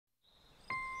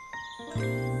I'm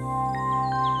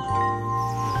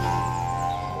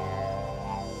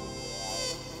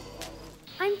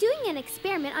doing an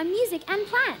experiment on music and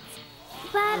plants,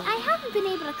 but I haven't been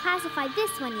able to classify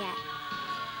this one yet.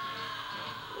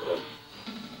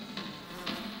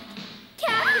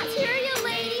 Cafeteria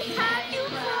lady, have you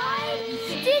cried?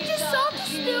 Did you salt the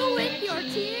stew with your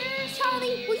tears?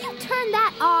 Charlie, will you turn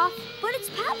that off? But it's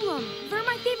Peplum. They're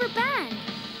my favorite band.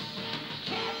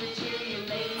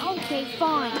 Okay,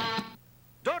 fine.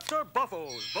 Dr.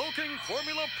 Buffo's bulking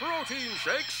formula protein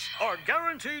shakes are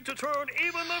guaranteed to turn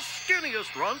even the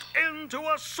skinniest runt into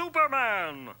a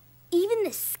Superman. Even the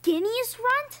skinniest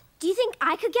runt? Do you think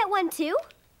I could get one too?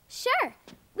 Sure.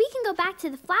 We can go back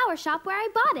to the flower shop where I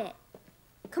bought it.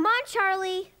 Come on,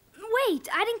 Charlie. Wait,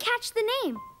 I didn't catch the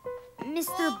name.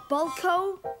 Mr.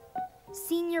 Bulko?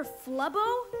 Senior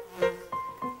Flubbo?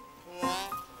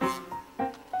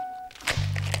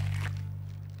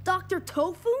 Dr.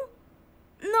 Tofu?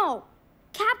 No,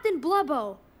 Captain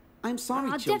Blubbo. I'm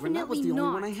sorry, children. That was the only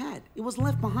one I had. It was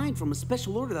left behind from a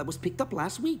special order that was picked up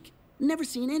last week. Never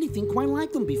seen anything quite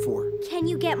like them before. Can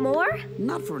you get more?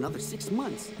 Not for another 6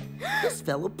 months. This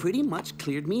fellow pretty much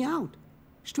cleared me out.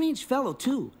 Strange fellow,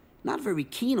 too. Not very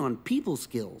keen on people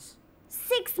skills.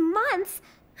 6 months?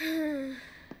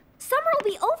 Summer will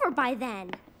be over by then.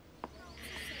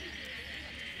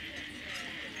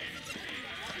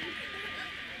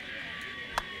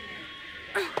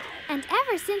 And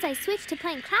ever since I switched to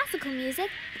playing classical music,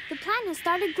 the plant has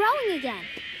started growing again.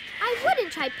 I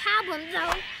wouldn't try pablum,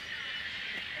 though.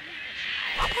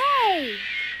 Hey!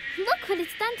 Look what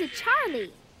it's done to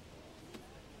Charlie.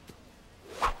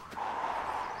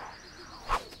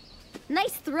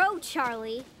 Nice throw,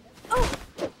 Charlie. Oh!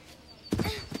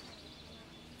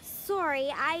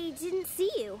 Sorry, I didn't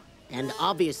see you. And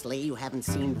obviously you haven't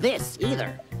seen this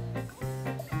either.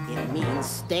 It means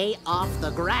stay off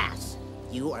the grass.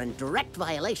 You are in direct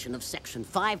violation of Section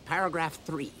 5, Paragraph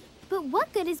 3. But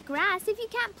what good is grass if you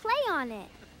can't play on it?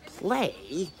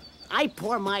 Play? I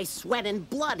pour my sweat and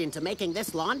blood into making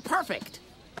this lawn perfect.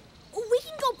 We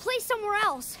can go play somewhere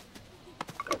else.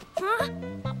 Huh?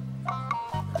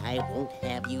 I won't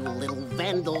have you little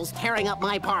vandals tearing up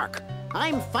my park.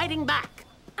 I'm fighting back.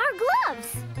 Our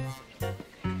gloves!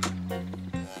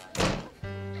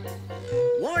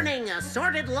 Warning,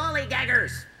 assorted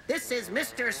lollygaggers. This is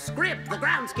Mr. Scribb, the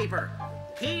groundskeeper.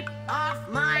 Keep off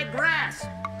my grass.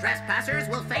 Trespassers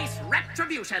will face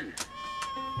retribution.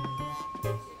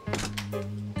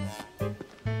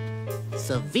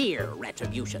 Severe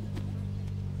retribution.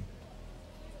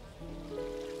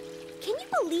 Can you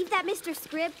believe that, Mr.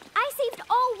 Scribb? I saved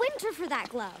all winter for that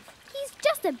glove. He's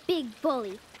just a big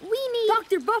bully. We need...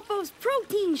 Dr. Buffo's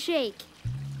protein shake.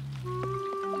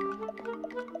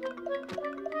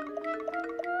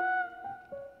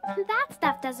 That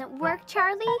stuff doesn't work,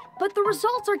 Charlie. But the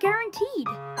results are guaranteed.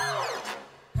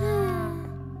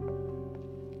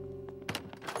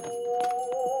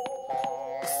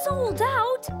 Sold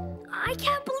out? I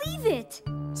can't believe it.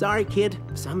 Sorry, kid.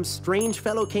 Some strange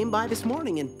fellow came by this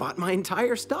morning and bought my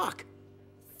entire stock.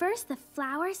 First the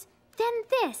flowers, then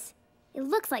this. It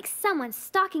looks like someone's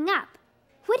stocking up.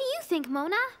 What do you think,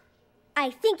 Mona?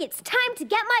 I think it's time to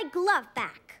get my glove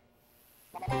back.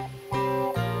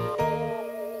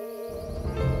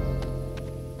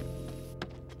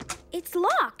 It's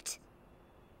locked.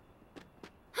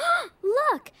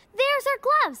 Look, there's our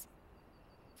gloves.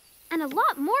 And a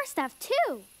lot more stuff,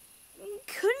 too.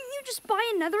 Couldn't you just buy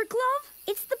another glove?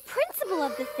 It's the principle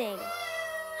of the thing.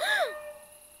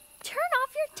 Turn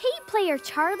off your tape player,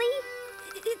 Charlie.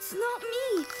 It's not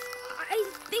me. I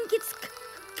think it's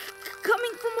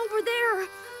coming from over there.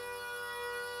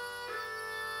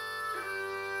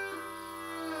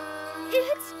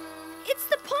 It's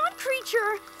the pond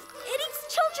creature. It eats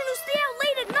children who stay out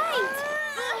late at night.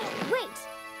 Wait.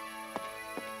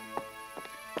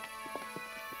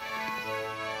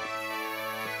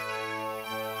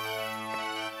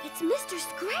 It's Mr.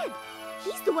 Scribb.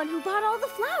 He's the one who bought all the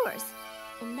flowers.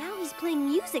 And now he's playing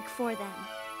music for them.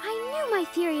 I knew my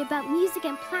theory about music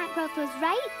and plant growth was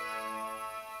right.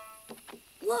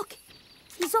 Look,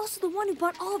 he's also the one who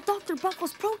bought all of Dr.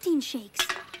 Buffo's protein shakes.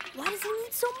 Why does he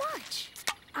need so much?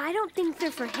 I don't think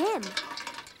they're for him.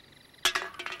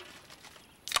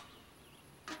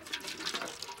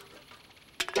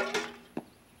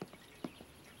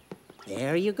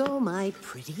 There you go, my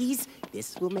pretties.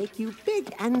 This will make you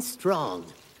big and strong.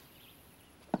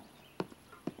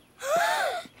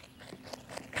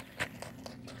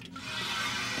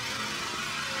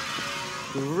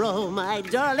 Grow, my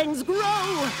darlings, grow!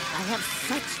 I have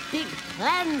such big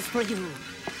plans for you.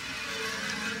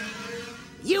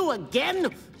 You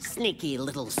again? Sneaky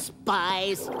little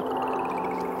spies. Run!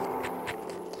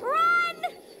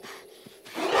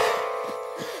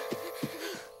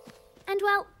 And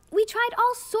well, we tried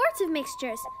all sorts of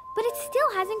mixtures, but it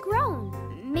still hasn't grown.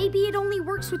 Maybe it only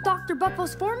works with Dr.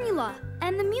 Buffo's formula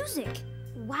and the music.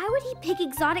 Why would he pick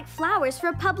exotic flowers for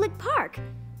a public park?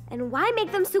 And why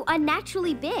make them so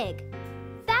unnaturally big?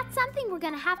 That's something we're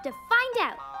gonna have to find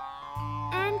out.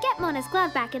 And get Mona's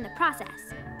glove back in the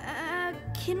process.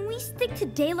 Can we stick to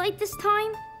daylight this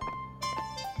time?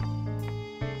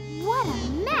 What a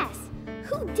mess!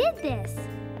 Who did this?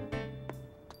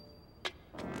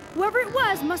 Whoever it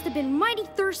was must have been mighty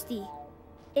thirsty.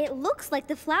 It looks like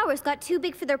the flowers got too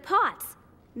big for their pots.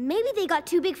 Maybe they got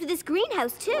too big for this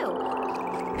greenhouse, too.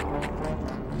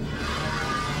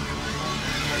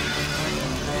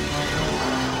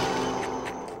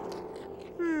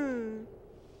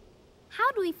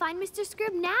 How do we find Mr.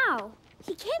 Scribb now?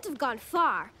 He can't have gone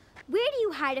far. Where do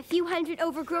you hide a few hundred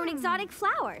overgrown exotic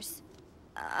flowers?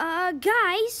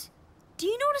 Guys, do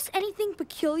you notice anything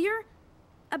peculiar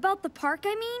about the park,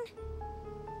 I mean?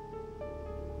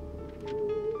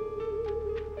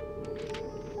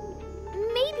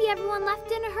 Maybe everyone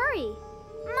left in a hurry.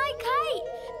 My kite!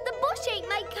 The bush ate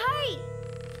my kite!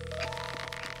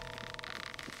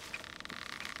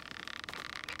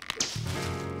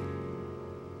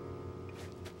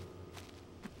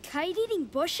 Kite-eating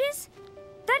bushes?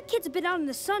 That kid's been out in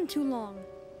the sun too long.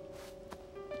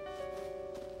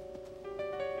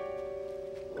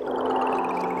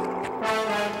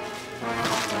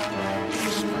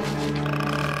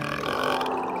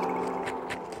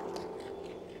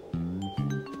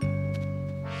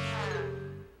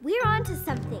 We're on to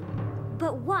something.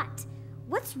 But what?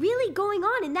 What's really going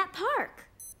on in that park?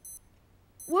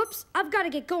 Whoops, I've got to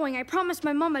get going. I promised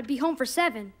my mom I'd be home for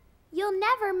 7. You'll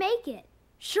never make it.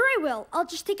 Sure I will. I'll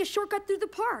just take a shortcut through the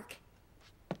park.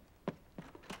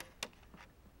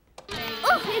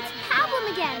 Oh, it's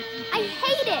Pablum again. I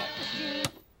hate it.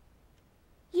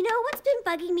 You know what's been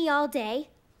bugging me all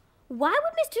day? Why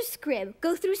would Mr. Scribb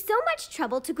go through so much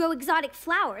trouble to grow exotic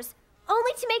flowers,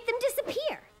 only to make them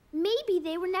disappear? Maybe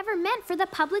they were never meant for the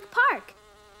public park.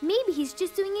 Maybe he's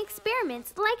just doing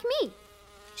experiments like me.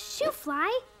 Shoo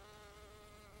fly.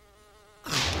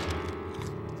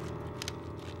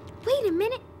 Wait a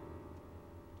minute.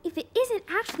 If it isn't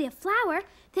actually a flower,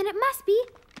 then it must be.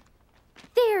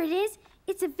 There it is.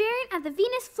 It's a variant of the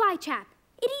Venus flytrap.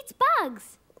 It eats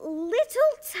bugs.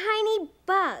 Little tiny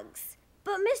bugs.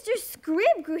 But Mr.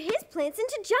 Scribb grew his plants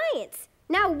into giants.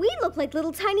 Now we look like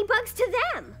little tiny bugs to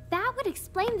them. That would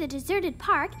explain the deserted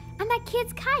park and that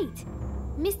kid's kite.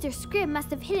 Mr. Scribb must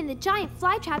have hidden the giant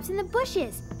flytraps in the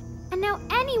bushes. And now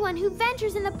anyone who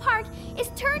ventures in the park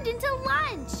is turned into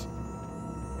lunch.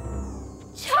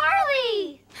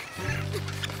 Charley!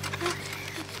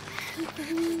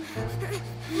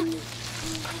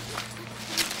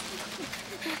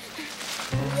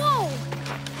 Whoa!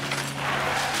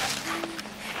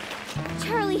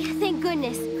 Charley, thank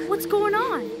goodness. What's going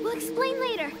on? We'll explain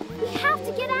later. We have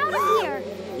to get out of here.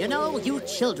 You know, you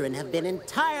children have been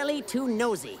entirely too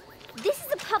nosy. This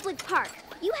is a public park.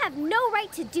 You have no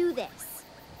right to do this.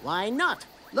 Why not?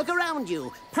 Look around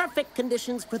you. Perfect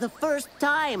conditions for the first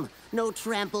time. No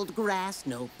trampled grass,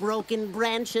 no broken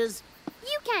branches.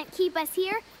 You can't keep us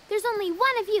here. There's only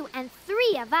one of you and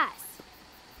 3 of us.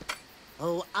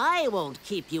 Oh, I won't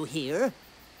keep you here.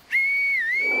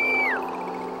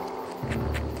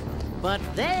 But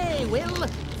they will.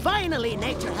 Finally,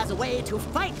 nature has a way to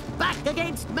fight back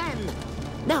against men.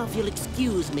 Now, if you'll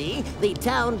excuse me, the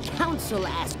town council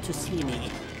asked to see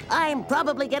me. I'm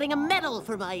probably getting a medal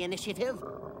for my initiative.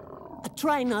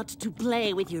 Try not to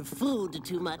play with your food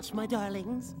too much, my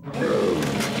darlings.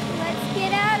 Let's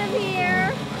get out of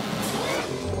here.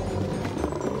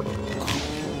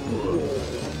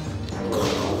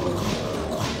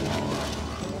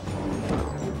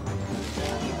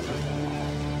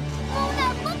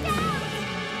 Mona, look out!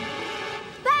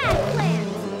 Bad plan!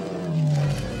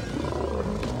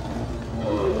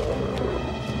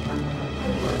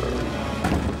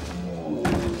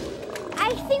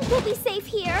 I think we'll be safe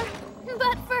here.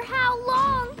 But for how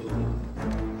long?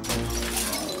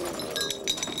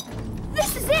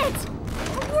 This is it!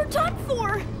 We're done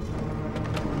for!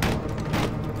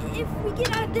 If we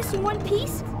get out of this in one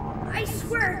piece, I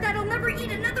swear that I'll never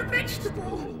eat another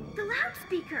vegetable. The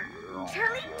loudspeaker.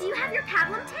 Charley, do you have your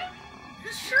pablum tank?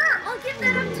 Sure, I'll give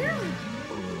that up too.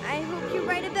 I hope you're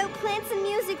right about plants and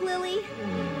music, Lily.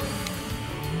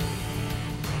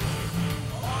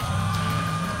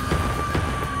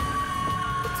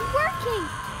 It's working!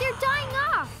 They're dying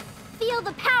off! Feel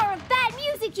the power of bad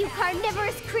music, you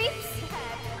carnivorous creeps!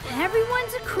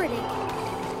 Everyone's a critic.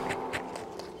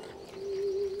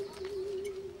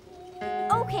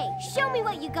 Okay, show me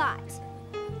what you got.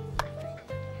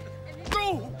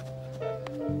 Go!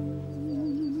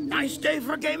 Nice day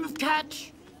for a game of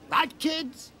catch. Right,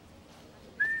 kids?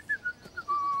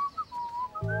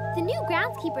 The new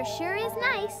groundskeeper sure is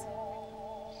nice.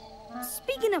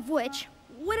 Speaking of which,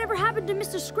 whatever happened to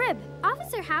Mr. Scribb?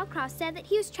 Officer Howcroft said that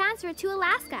he was transferred to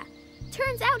Alaska.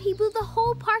 Turns out he blew the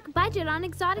whole park budget on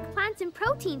exotic plants and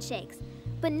protein shakes,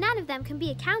 but none of them can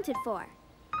be accounted for.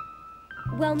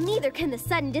 Well, neither can the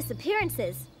sudden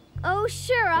disappearances. Oh,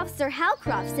 sure, Officer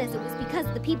Howcroft says it was because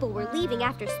the people were leaving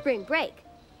after spring break.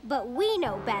 But we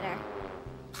know better.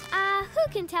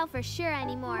 Who can tell for sure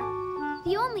anymore?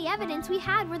 The only evidence we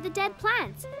had were the dead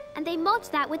plants, and they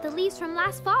mulched that with the leaves from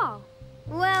last fall.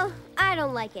 Well, I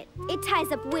don't like it. It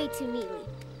ties up way too neatly.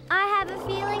 I have a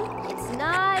feeling it's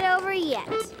not over yet.